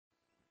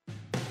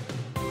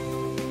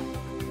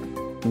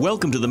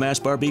Welcome to the Mass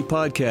Bar Beat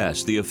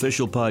Podcast, the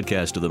official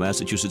podcast of the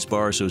Massachusetts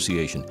Bar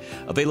Association.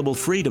 Available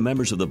free to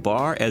members of the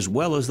bar as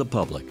well as the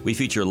public. We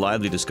feature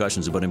lively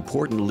discussions about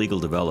important legal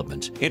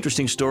developments,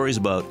 interesting stories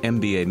about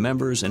MBA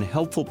members, and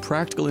helpful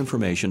practical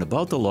information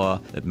about the law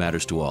that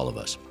matters to all of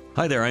us.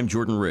 Hi there, I'm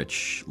Jordan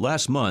Rich.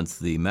 Last month,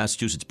 the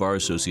Massachusetts Bar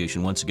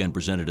Association once again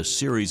presented a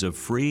series of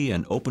free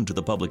and open to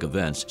the public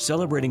events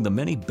celebrating the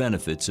many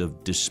benefits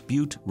of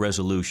dispute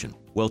resolution.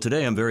 Well,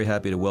 today I'm very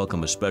happy to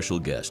welcome a special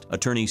guest,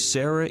 Attorney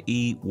Sarah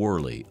E.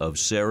 Worley of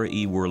Sarah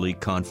E. Worley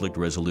Conflict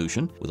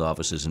Resolution, with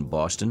offices in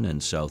Boston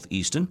and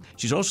Southeastern.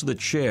 She's also the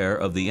chair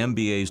of the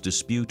MBA's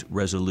Dispute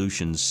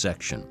Resolution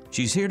section.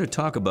 She's here to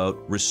talk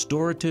about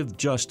restorative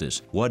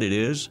justice, what it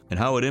is, and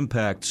how it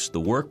impacts the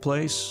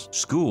workplace,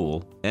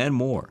 school, and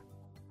more.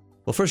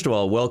 Well, first of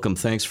all, welcome.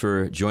 Thanks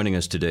for joining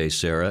us today,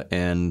 Sarah.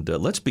 And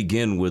let's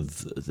begin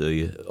with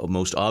the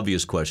most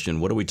obvious question.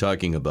 What are we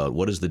talking about?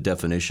 What is the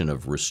definition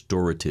of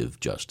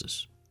restorative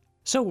justice?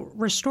 So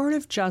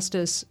restorative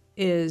justice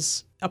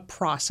is a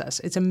process.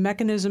 It's a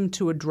mechanism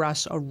to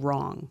address a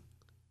wrong.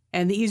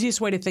 And the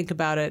easiest way to think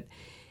about it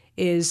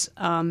is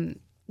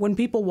when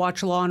people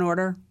watch Law and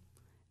Order,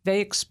 they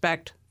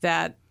expect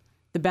that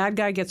the bad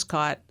guy gets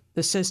caught,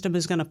 the system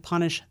is going to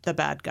punish the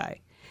bad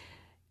guy.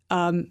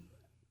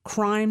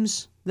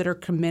 Crimes that are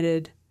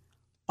committed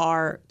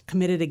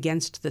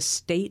against the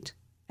state,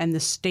 and the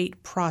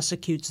state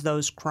prosecutes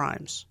those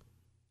crimes.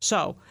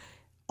 So,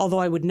 although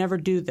I would never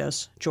do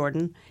this,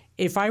 Jordan,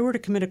 if I were to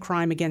commit a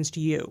crime against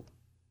you,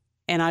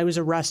 and I was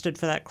arrested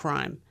for that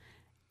crime,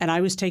 and I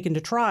was taken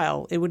to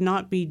trial, it would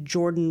not be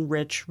Jordan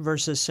Rich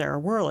versus Sarah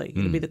Worley.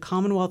 It would be the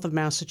Commonwealth of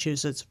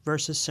Massachusetts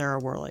versus Sarah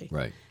Worley.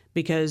 Right.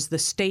 Because the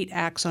state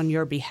acts on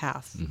your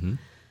behalf. Mm-hmm.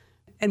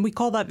 And we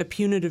call that the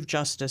punitive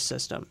justice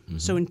system. Mm-hmm.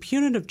 So in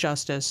punitive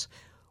justice,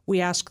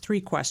 we ask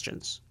three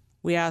questions.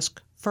 We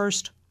ask,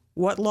 first,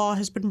 what law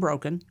has been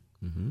broken?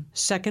 Mm-hmm.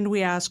 Second,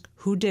 we ask,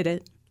 who did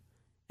it?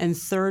 And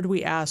third,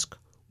 we ask,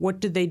 what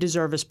did they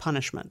deserve as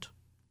punishment?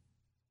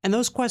 And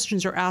those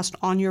questions are asked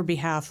on your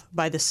behalf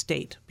by the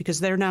state because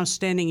they're now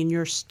standing in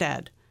your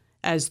stead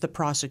as the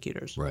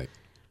prosecutors. Right.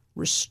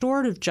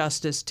 Restorative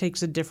justice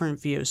takes a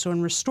different view. So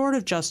in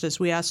restorative justice,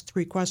 we ask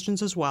three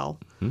questions as well.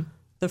 Mm-hmm.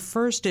 The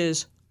first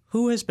is,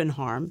 who has been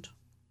harmed?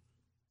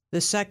 The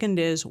second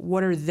is,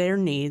 what are their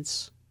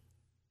needs?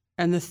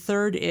 And the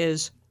third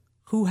is,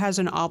 who has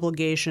an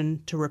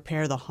obligation to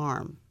repair the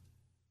harm?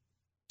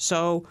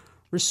 So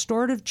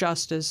restorative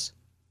justice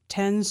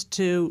tends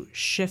to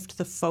shift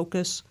the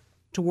focus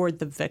toward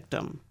the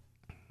victim,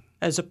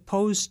 as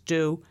opposed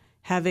to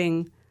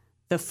having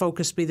the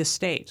focus be the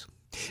state.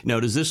 Now,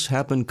 does this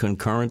happen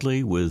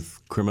concurrently with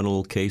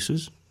criminal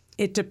cases?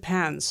 It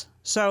depends.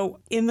 So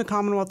in the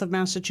Commonwealth of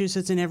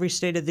Massachusetts, in every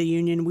state of the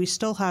Union, we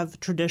still have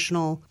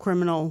traditional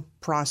criminal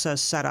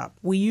process set up.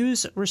 We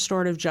use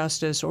restorative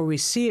justice, or we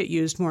see it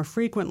used more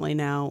frequently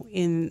now,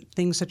 in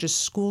things such as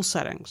school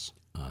settings,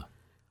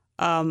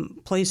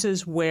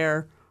 places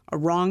where a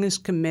wrong is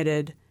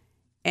committed,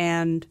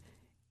 and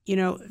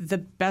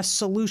the best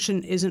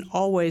solution isn't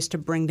always to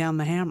bring down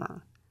the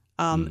hammer.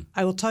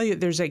 I will tell you,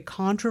 there's a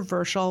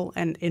controversial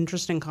and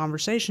interesting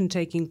conversation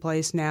taking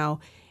place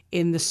now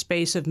in the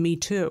space of Me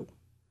Too.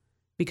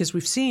 Because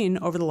we've seen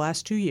over the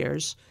last 2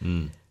 years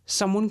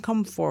someone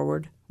come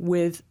forward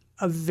with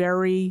a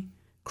very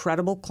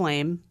credible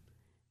claim,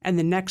 and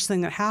the next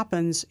thing that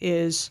happens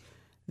is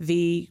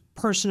the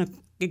person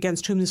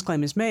against whom this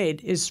claim is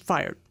made is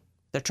fired.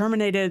 They're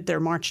terminated. They're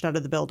marched out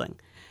of the building.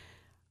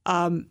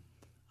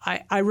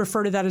 I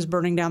refer to that as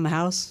burning down the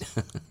house.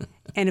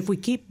 And if we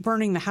keep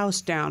burning the house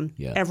down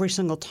every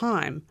single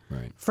time,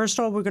 first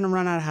of all, we're going to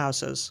run out of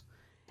houses.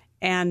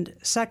 And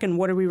second,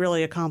 what are we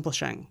really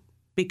accomplishing?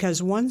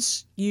 Because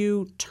once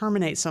you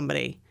terminate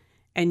somebody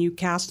and you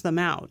cast them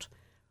out,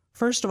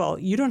 first of all,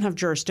 you don't have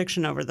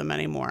jurisdiction over them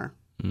anymore.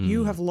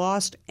 You have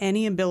lost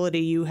any ability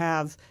you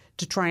have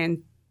to try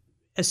and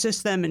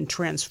assist them in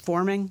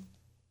transforming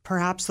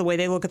perhaps the way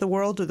they look at the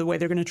world or the way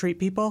they're going to treat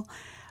people.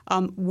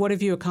 What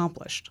have you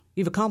accomplished?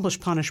 You've accomplished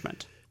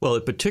punishment. Well,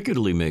 it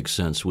particularly makes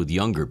sense with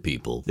younger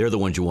people. They're the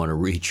ones you want to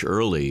reach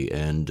early,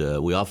 and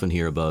we often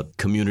hear about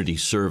community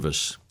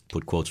service.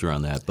 Put quotes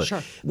around that. But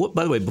sure.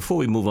 By the way, before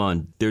we move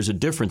on, there's a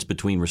difference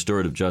between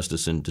restorative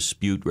justice and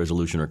dispute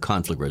resolution or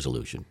conflict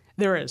resolution.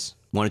 There is.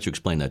 Why don't you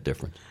explain that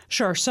difference?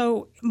 Sure.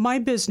 So my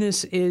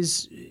business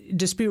is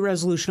dispute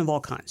resolution of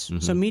all kinds. Mm-hmm.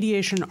 So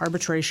mediation,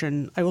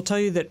 arbitration. I will tell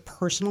you that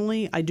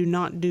personally, I do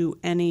not do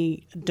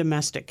any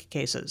domestic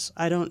cases.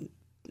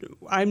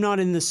 I'm not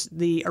in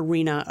the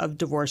arena of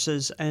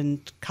divorces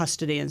and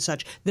custody and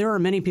such. There are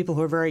many people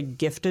who are very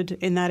gifted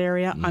in that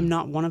area. I'm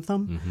not one of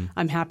them. Mm-hmm.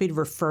 I'm happy to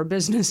refer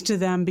business to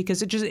them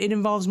because it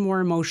involves more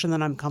emotion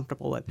than I'm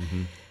comfortable with.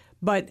 Mm-hmm.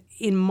 But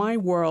in my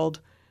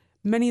world,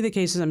 many of the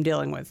cases I'm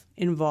dealing with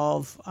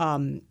involve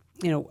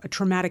a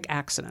traumatic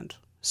accident.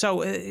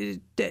 So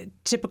the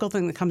typical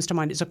thing that comes to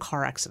mind is a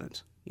car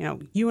accident.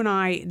 You and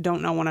I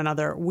don't know one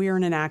another. We're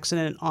in an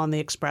accident on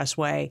the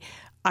expressway.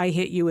 I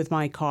hit you with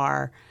my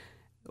car.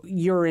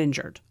 You're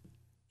injured.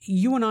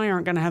 you and I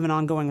aren't going to have an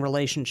ongoing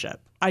relationship.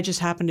 I just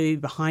happened to be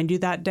behind you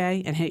that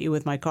day and hit you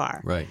with my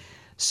car. Right.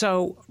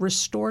 So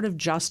restorative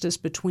justice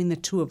between the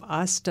two of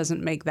us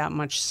doesn't make that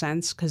much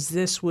sense because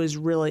this was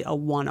really a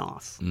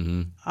one-off.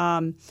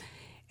 Mm-hmm.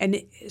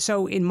 And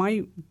so in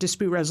my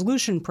dispute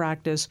resolution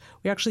practice,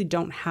 we actually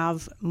don't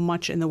have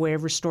much in the way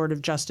of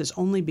restorative justice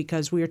only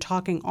because we are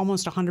talking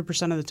almost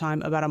 100% of the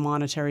time about a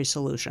monetary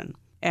solution.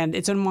 And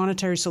it's a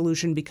monetary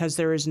solution because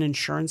there is an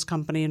insurance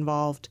company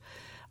involved.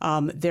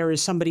 There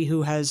is somebody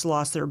who has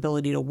lost their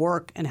ability to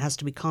work and has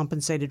to be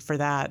compensated for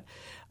that.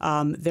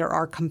 There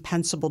are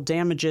compensable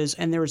damages,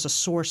 and there is a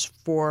source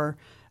for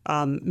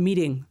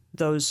meeting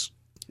those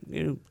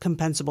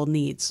compensable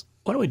needs.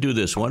 Why don't we do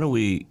this? Why don't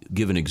we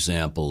give an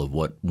example of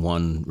what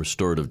one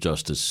restorative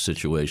justice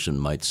situation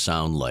might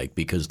sound like,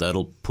 because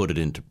that'll put it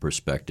into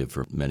perspective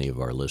for many of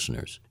our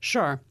listeners.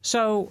 Sure.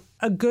 So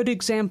a good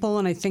example,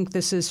 and I think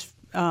this is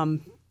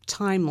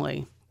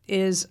timely,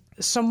 is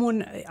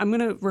someone, I'm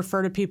going to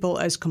refer to people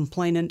as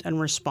complainant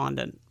and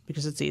respondent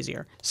because it's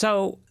easier.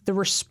 So the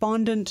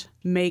respondent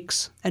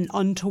makes an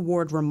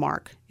untoward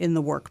remark in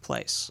the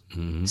workplace,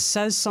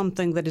 says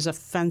something that is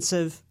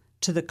offensive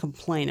to the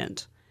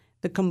complainant.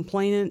 The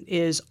complainant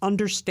is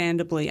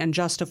understandably and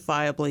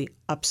justifiably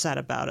upset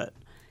about it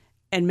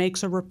and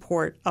makes a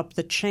report up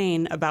the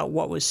chain about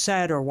what was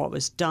said or what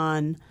was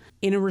done.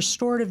 In a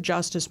restorative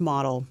justice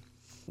model,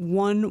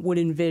 one would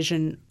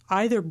envision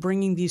either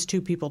bringing these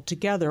two people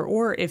together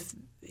or if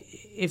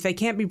they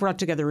can't be brought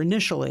together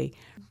initially,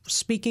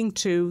 speaking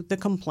to the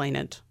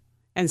complainant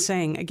and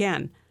saying,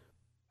 again,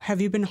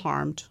 have you been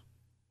harmed?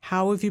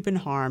 How have you been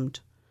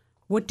harmed?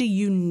 What do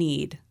you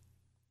need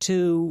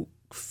to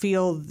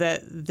feel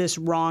that this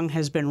wrong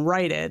has been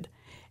righted?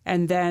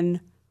 And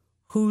then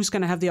who's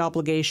going to have the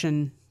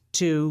obligation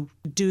to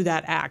do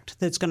that act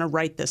that's going to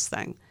right this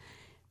thing?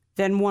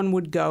 Then one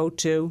would go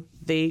to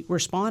the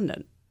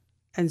respondent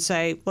and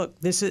say, look,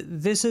 this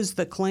is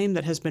the claim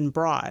that has been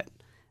brought.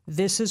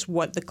 This is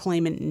what the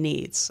claimant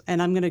needs.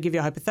 And I'm going to give you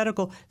a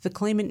hypothetical. The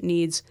claimant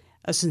needs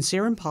a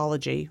sincere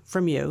apology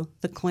from you.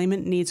 The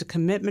claimant needs a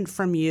commitment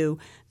from you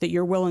that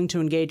you're willing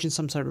to engage in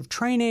some sort of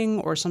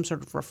training or some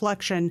sort of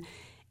reflection,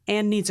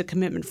 and needs a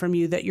commitment from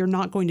you that you're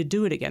not going to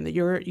do it again, that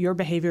your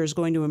behavior is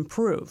going to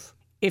improve.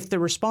 If the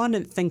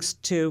respondent thinks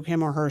to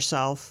him or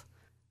herself,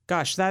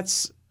 gosh,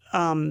 that's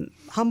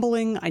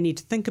humbling, I need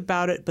to think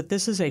about it, but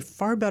this is a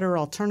far better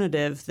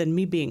alternative than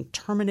me being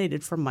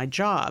terminated from my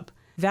job,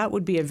 that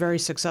would be a very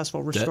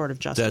successful restorative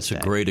justice That's day.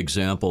 a great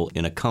example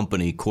in a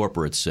company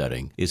corporate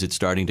setting. Is it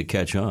starting to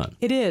catch on?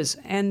 It is.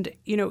 And,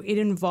 it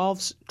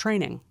involves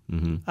training.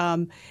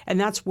 And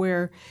that's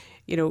where,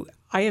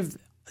 I have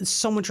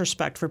so much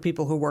respect for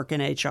people who work in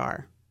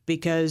HR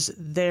because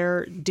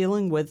they're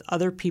dealing with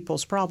other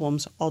people's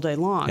problems all day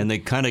long. And they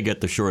kind of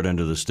get the short end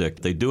of the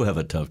stick. They do have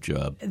a tough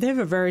job. They have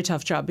a very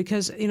tough job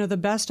because, the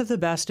best of the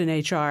best in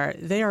HR,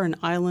 they are an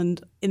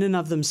island in and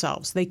of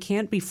themselves. They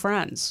can't be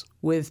friends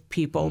with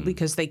people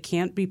because they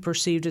can't be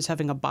perceived as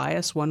having a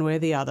bias one way or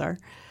the other.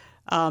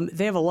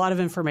 They have a lot of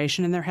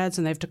information in their heads,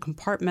 and they have to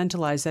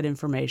compartmentalize that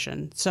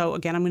information. So,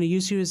 again, I'm going to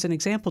use you as an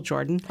example,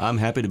 Jordan. I'm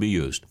happy to be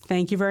used.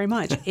 Thank you very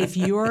much. If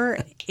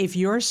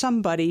you're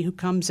somebody who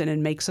comes in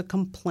and makes a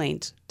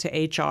complaint to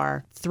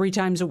HR 3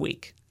 times a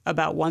week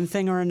about one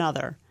thing or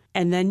another,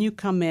 and then you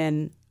come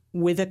in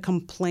with a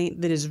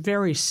complaint that is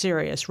very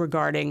serious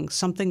regarding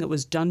something that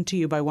was done to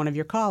you by one of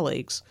your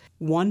colleagues,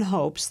 one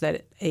hopes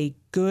that a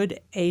good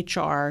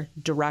HR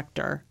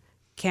director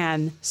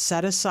can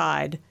set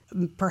aside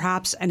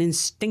perhaps an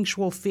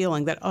instinctual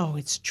feeling that, oh,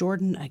 it's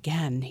Jordan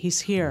again. He's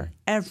here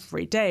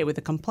every day with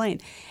a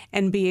complaint,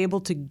 and be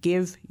able to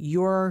give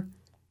your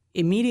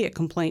immediate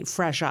complaint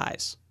fresh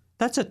eyes.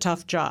 That's a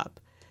tough job.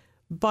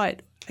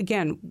 But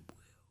again,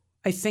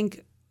 I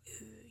think,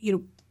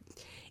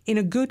 in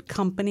a good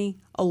company,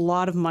 a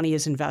lot of money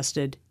is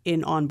invested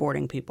in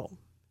onboarding people.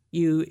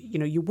 You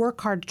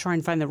work hard to try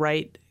and find the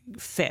right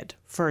fit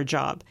for a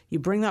job. You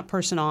bring that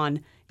person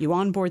on, you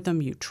onboard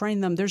them, you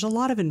train them. There's a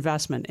lot of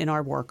investment in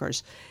our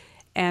workers.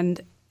 And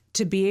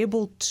to be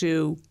able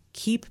to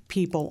keep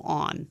people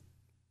on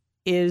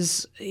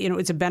is,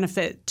 it's a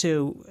benefit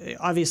to,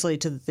 obviously,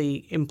 to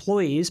the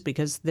employees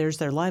because there's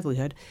their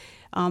livelihood,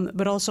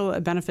 but also a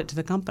benefit to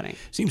the company.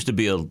 Seems to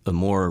be a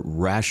more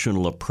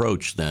rational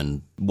approach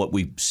than what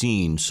we've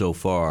seen so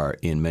far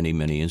in many,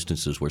 many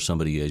instances where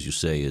somebody, as you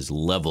say, is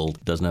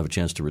leveled, doesn't have a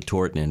chance to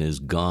retort, and is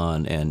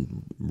gone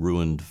and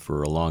ruined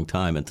for a long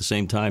time. At the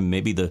same time,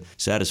 maybe the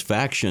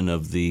satisfaction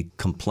of the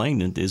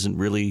complainant isn't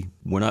really,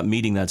 we're not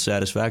meeting that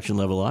satisfaction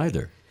level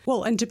either.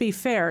 Well, and to be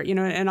fair,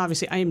 and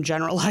obviously I am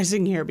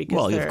generalizing here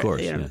because there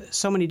are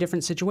so many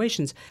different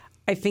situations.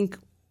 I think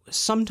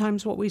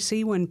sometimes what we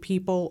see when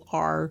people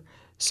are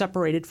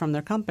separated from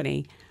their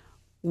company,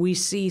 we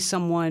see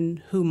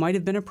someone who might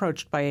have been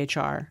approached by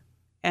HR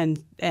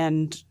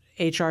and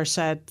HR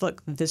said,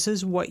 look, this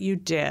is what you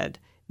did.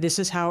 This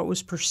is how it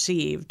was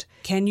perceived.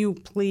 Can you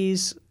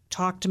please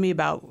talk to me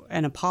about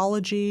an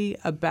apology,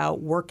 about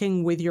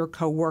working with your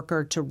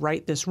coworker to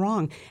right this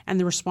wrong. And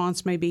the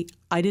response may be,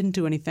 I didn't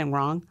do anything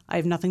wrong. I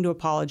have nothing to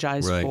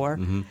apologize for.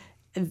 Mm-hmm.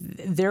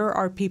 There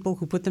are people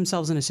who put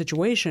themselves in a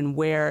situation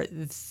where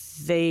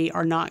they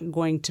are not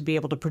going to be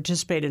able to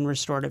participate in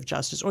restorative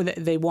justice, or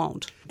they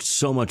won't.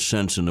 So much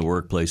sense in the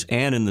workplace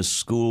and in the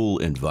school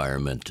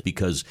environment,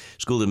 because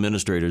school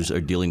administrators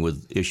are dealing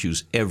with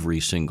issues every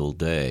single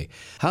day.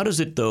 How does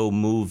it, though,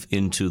 move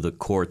into the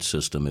court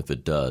system, if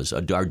it does?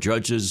 Are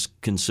judges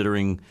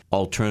considering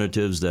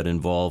alternatives that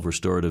involve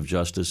restorative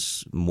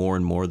justice more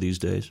and more these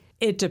days?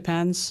 It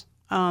depends.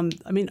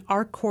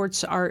 Our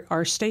courts,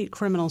 our state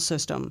criminal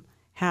system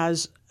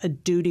has a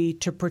duty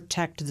to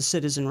protect the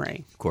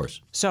citizenry. Of course.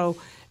 So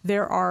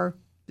there are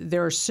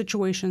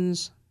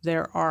situations,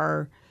 there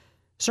are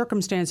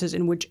circumstances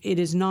in which it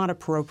is not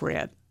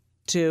appropriate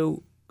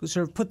to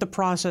sort of put the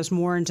process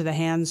more into the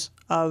hands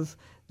of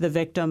the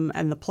victim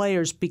and the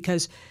players,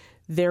 because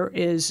there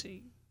is,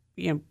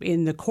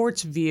 in the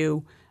court's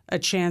view, a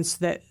chance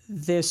that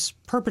this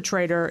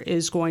perpetrator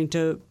is going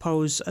to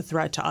pose a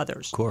threat to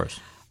others. Of course.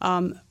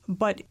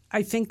 But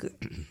I think,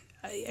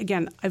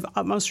 again, I have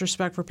utmost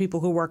respect for people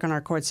who work in our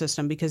court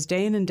system, because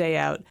day in and day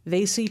out,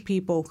 they see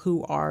people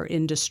who are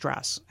in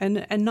distress,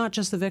 and not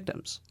just the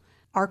victims.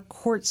 Our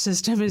court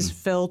system is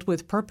filled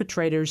with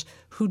perpetrators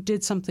who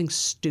did something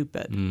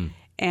stupid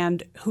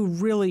and who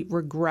really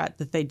regret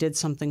that they did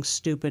something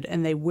stupid,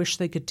 and they wish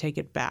they could take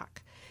it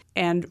back.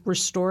 And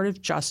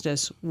restorative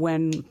justice,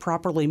 when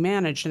properly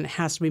managed, and it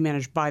has to be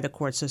managed by the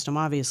court system,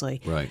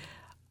 obviously, right,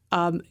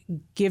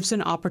 gives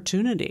an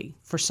opportunity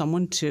for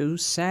someone to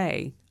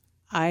say,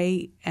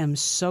 I am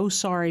so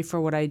sorry for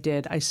what I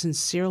did. I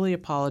sincerely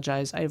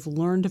apologize. I have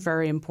learned a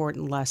very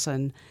important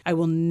lesson. I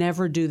will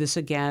never do this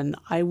again.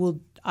 I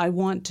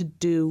want to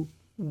do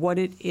what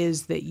it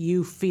is that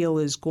you feel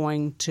is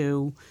going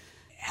to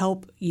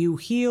help you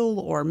heal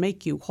or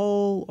make you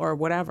whole or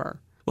whatever.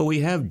 Well,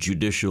 we have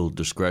judicial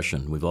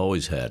discretion. We've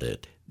always had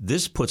it.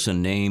 This puts a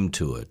name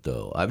to it,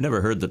 though. I've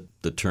never heard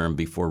the term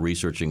before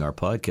researching our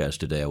podcast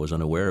today. I was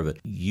unaware of it.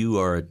 You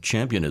are a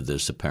champion of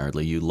this,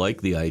 apparently. You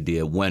like the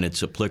idea when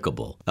it's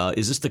applicable.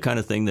 Is this the kind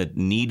of thing that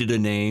needed a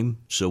name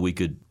so we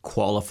could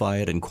qualify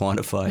it and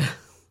quantify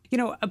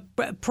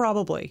it?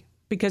 Probably,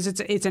 because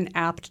it's an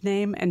apt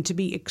name. And to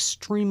be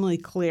extremely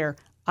clear,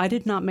 I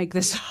did not make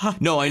this up.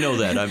 No, I know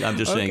that. I'm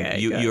just saying,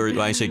 you're. When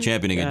I say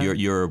championing it,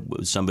 you're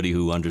somebody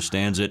who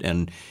understands it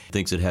and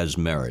thinks it has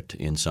merit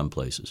in some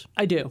places.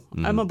 I do.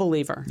 Mm-hmm. I'm a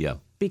believer. Yeah.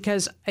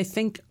 Because I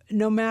think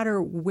no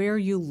matter where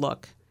you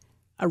look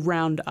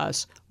around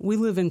us, we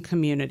live in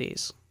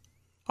communities.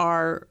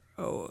 Our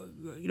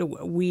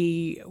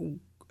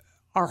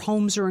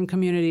homes are in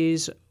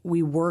communities.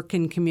 We work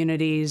in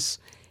communities.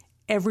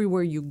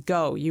 Everywhere you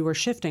go, you are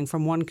shifting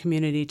from one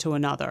community to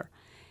another.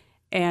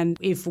 And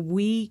if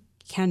we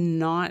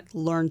cannot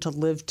learn to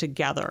live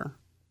together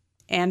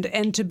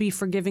and to be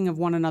forgiving of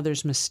one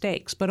another's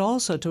mistakes, but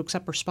also to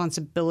accept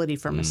responsibility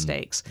for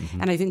mistakes.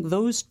 Mm-hmm. And I think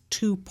those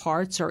two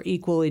parts are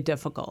equally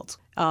difficult.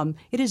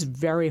 It is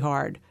very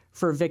hard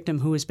for a victim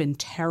who has been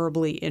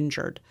terribly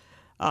injured,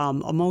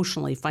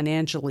 emotionally,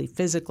 financially,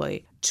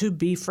 physically, to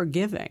be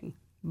forgiving.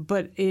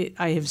 But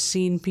I have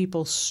seen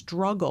people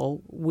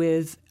struggle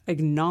with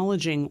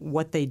acknowledging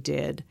what they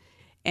did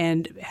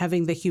and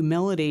having the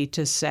humility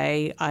to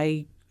say,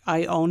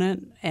 I own it,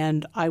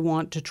 and I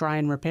want to try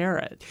and repair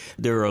it.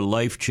 There are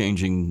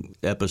life-changing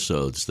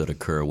episodes that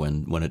occur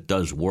when it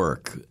does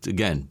work.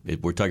 Again,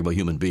 we're talking about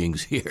human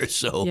beings here,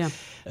 so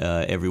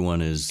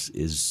everyone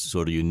is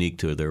sort of unique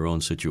to their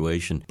own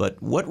situation.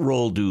 But what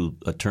role do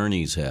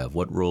attorneys have?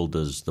 What role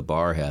does the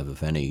bar have,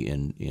 if any,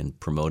 in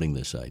promoting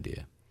this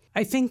idea?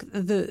 I think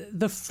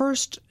the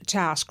first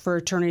task for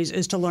attorneys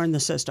is to learn the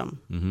system,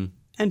 mm-hmm.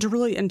 and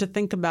to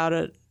think about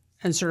it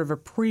and sort of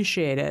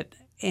appreciate it.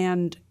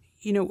 And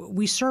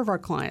we serve our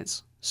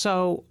clients.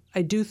 So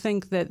I do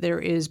think that there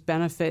is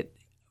benefit,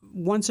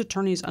 once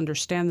attorneys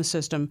understand the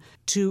system,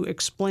 to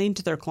explain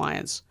to their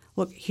clients,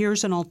 look,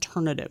 here's an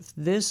alternative.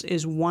 This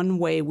is one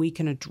way we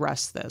can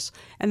address this.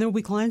 And there will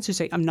be clients who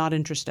say, I'm not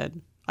interested.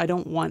 I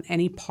don't want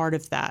any part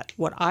of that.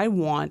 What I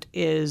want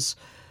is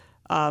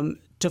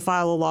to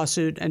file a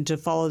lawsuit and to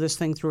follow this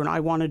thing through, and I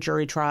want a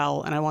jury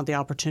trial, and I want the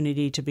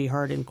opportunity to be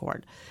heard in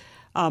court.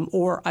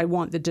 Or I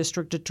want the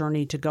district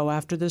attorney to go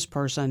after this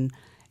person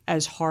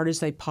as hard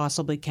as they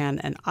possibly can,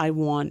 and I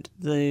want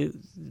the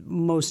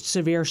most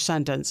severe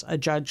sentence a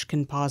judge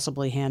can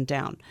possibly hand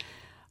down.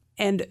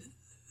 And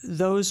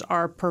those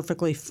are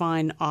perfectly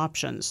fine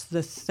options.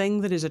 The thing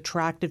that is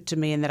attractive to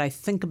me and that I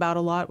think about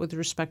a lot with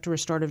respect to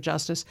restorative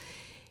justice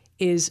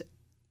is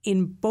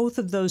in both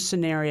of those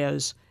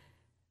scenarios,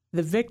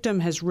 the victim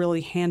has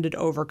really handed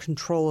over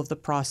control of the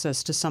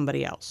process to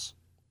somebody else.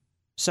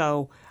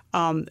 So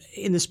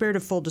in the spirit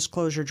of full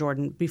disclosure,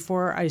 Jordan,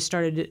 before I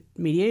started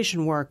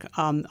mediation work,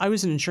 I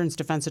was an insurance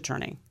defense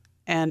attorney,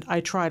 and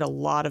I tried a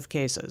lot of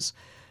cases.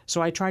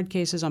 So I tried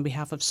cases on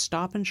behalf of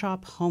Stop &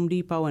 Shop, Home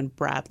Depot, and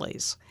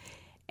Bradley's.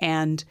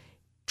 And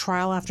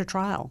trial after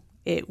trial,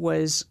 it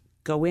was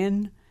go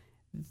in,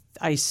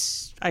 I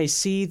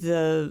see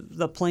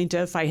the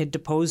plaintiff. I had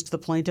deposed the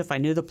plaintiff. I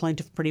knew the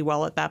plaintiff pretty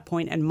well at that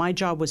point, and my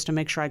job was to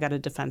make sure I got a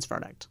defense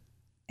verdict.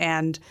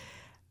 And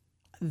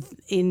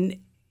in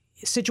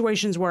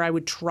situations where I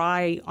would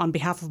try on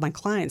behalf of my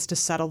clients to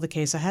settle the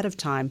case ahead of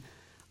time,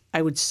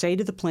 I would say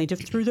to the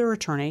plaintiff through their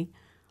attorney,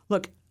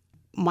 look,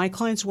 my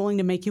client's willing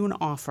to make you an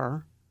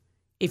offer.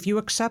 If you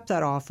accept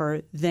that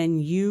offer, then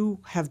you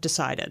have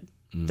decided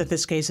that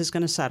this case is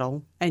going to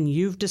settle, and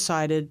you've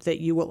decided that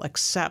you will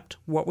accept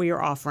what we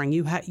are offering.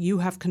 You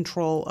have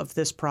control of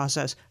this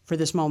process for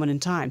this moment in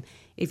time.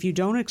 If you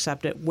don't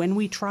accept it, when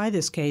we try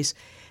this case,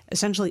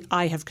 essentially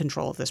I have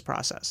control of this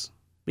process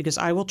because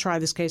I will try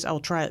this case. I will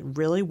try it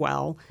really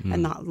well,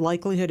 and the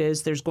likelihood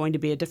is there's going to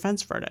be a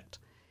defense verdict.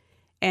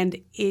 And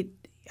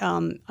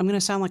I'm going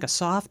to sound like a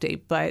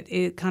softie, but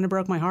it kind of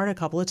broke my heart a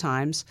couple of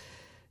times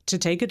to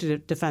take a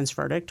defense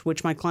verdict,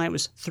 which my client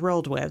was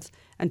thrilled with,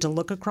 and to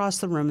look across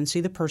the room and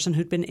see the person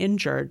who'd been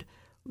injured,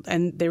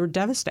 and they were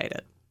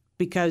devastated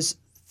because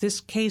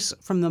this case,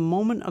 from the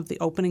moment of the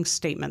opening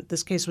statement,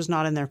 this case was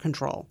not in their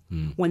control.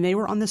 When they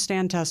were on the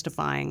stand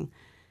testifying,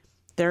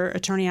 their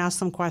attorney asked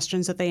them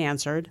questions that they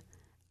answered.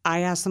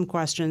 I asked them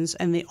questions,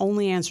 and the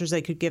only answers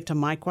they could give to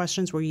my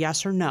questions were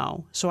yes or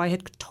no. So I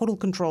had total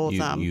control of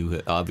them.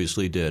 You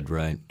obviously did,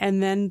 right?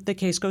 And then the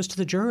case goes to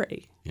the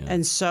jury. Yeah.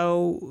 And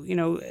so,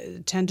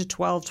 10 to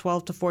 12,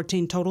 12 to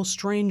 14 total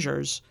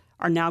strangers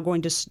are now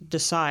going to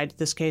decide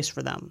this case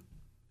for them.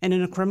 And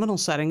in a criminal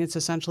setting, it's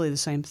essentially the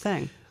same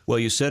thing. Well,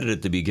 you said it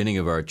at the beginning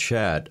of our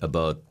chat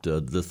about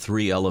the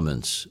three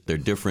elements. They're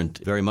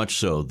different, very much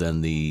so,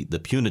 than the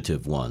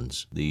punitive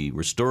ones, the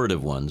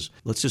restorative ones.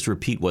 Let's just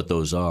repeat what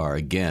those are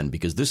again,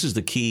 because this is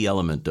the key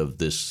element of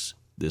this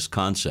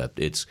concept.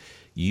 It's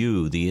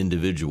you, the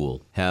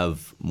individual,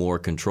 have more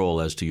control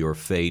as to your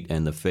fate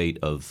and the fate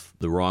of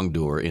the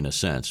wrongdoer, in a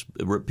sense.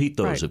 Repeat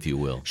those, right, if you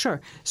will.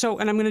 Sure. So,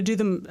 and I'm going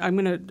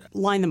to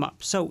line them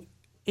up. So,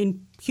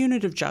 in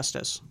punitive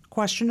justice,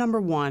 question number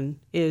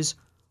one is,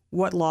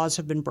 what laws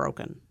have been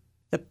broken?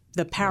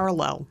 The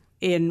parallel.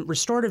 In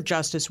restorative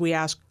justice, we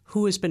ask,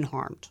 who has been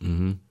harmed?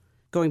 Mm-hmm.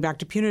 Going back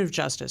to punitive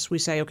justice, we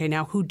say, okay,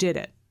 now who did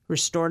it?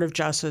 Restorative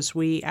justice,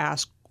 we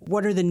ask,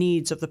 what are the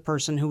needs of the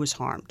person who was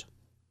harmed?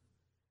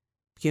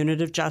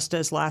 Punitive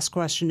justice, last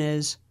question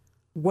is,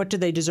 what do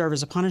they deserve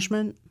as a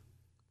punishment?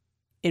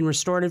 In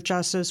restorative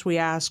justice, we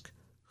ask,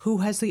 who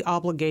has the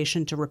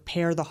obligation to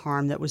repair the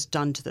harm that was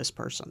done to this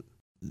person?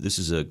 This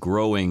is a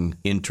growing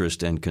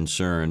interest and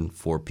concern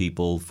for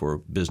people, for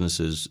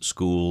businesses,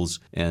 schools,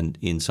 and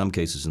in some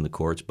cases in the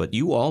courts. But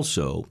you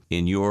also,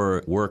 in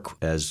your work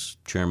as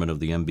chairman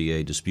of the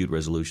MBA Dispute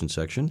Resolution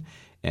Section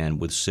and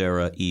with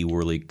Sarah E.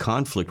 Worley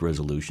Conflict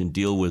Resolution,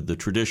 deal with the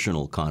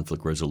traditional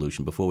conflict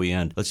resolution. Before we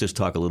end, let's just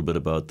talk a little bit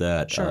about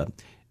that. Sure.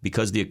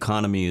 Because the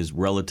economy is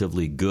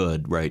relatively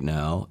good right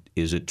now,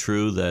 is it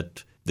true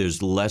that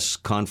there's less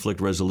conflict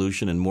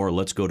resolution and more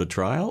let's go to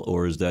trial,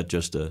 or is that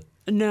just a...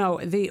 No,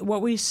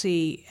 what we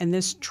see, and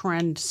this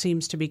trend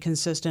seems to be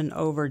consistent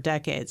over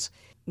decades,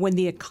 when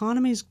the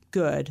economy's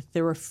good,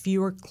 there are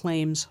fewer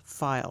claims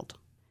filed.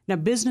 Now,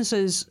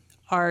 businesses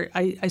are,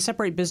 I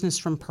separate business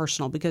from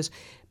personal because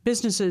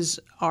businesses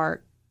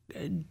are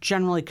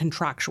generally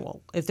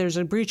contractual. If there's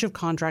a breach of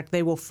contract,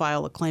 they will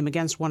file a claim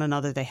against one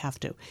another. They have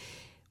to.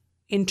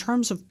 In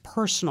terms of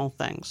personal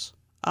things,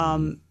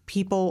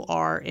 people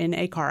are in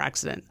a car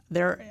accident.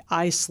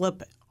 I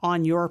slip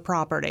on your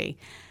property.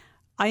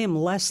 I am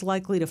less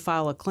likely to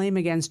file a claim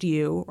against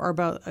you or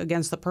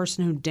against the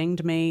person who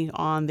dinged me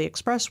on the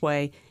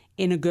expressway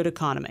in a good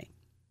economy.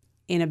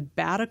 In a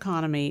bad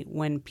economy,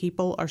 when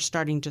people are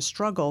starting to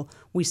struggle,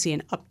 we see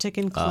an uptick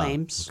in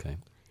claims. Okay.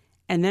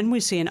 And then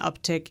we see an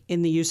uptick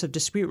in the use of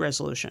dispute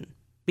resolution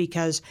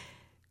because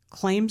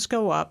claims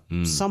go up,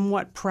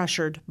 somewhat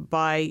pressured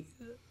by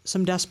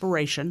some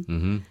desperation.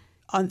 Mm-hmm.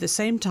 At the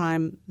same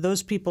time,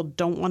 those people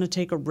don't want to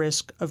take a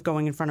risk of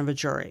going in front of a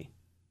jury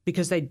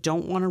because they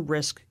don't want to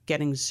risk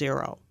getting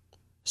zero.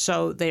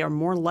 So they are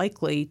more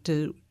likely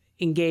to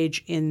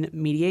engage in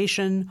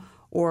mediation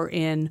or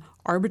in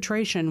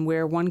arbitration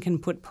where one can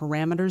put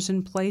parameters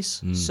in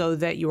place so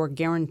that you are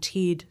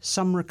guaranteed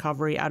some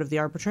recovery out of the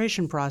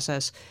arbitration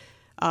process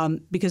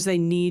because they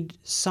need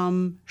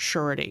some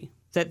surety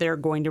that they're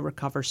going to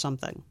recover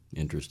something.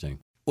 Interesting.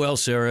 Well,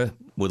 Sarah,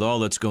 with all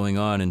that's going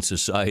on in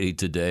society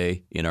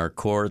today, in our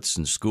courts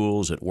and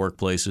schools, at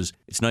workplaces,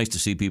 it's nice to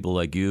see people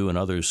like you and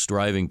others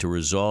striving to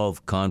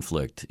resolve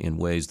conflict in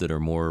ways that are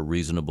more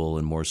reasonable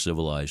and more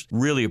civilized.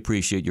 Really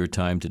appreciate your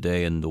time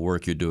today and the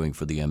work you're doing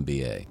for the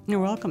MBA. You're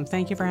welcome.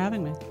 Thank you for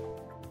having me.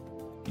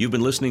 You've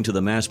been listening to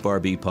the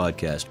MassBar B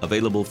podcast,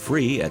 available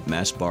free at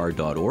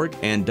massbar.org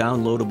and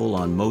downloadable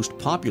on most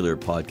popular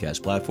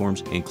podcast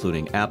platforms,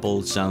 including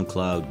Apple,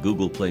 SoundCloud,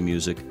 Google Play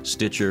Music,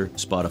 Stitcher,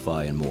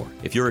 Spotify, and more.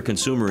 If you're a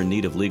consumer in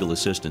need of legal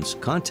assistance,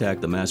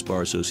 contact the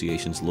MassBar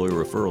Association's lawyer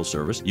referral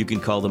service. You can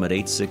call them at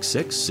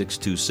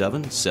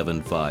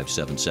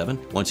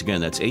 866-627-7577. Once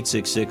again, that's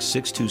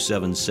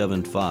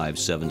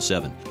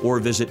 866-627-7577. Or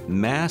visit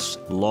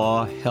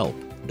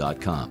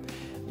masslawhelp.com.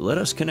 Let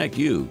us connect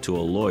you to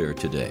a lawyer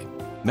today.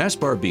 Mass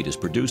Bar Beat is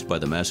produced by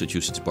the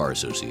Massachusetts Bar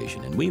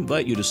Association, and we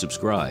invite you to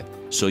subscribe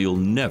so you'll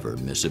never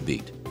miss a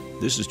beat.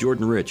 This is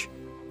Jordan Rich,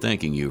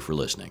 thanking you for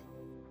listening.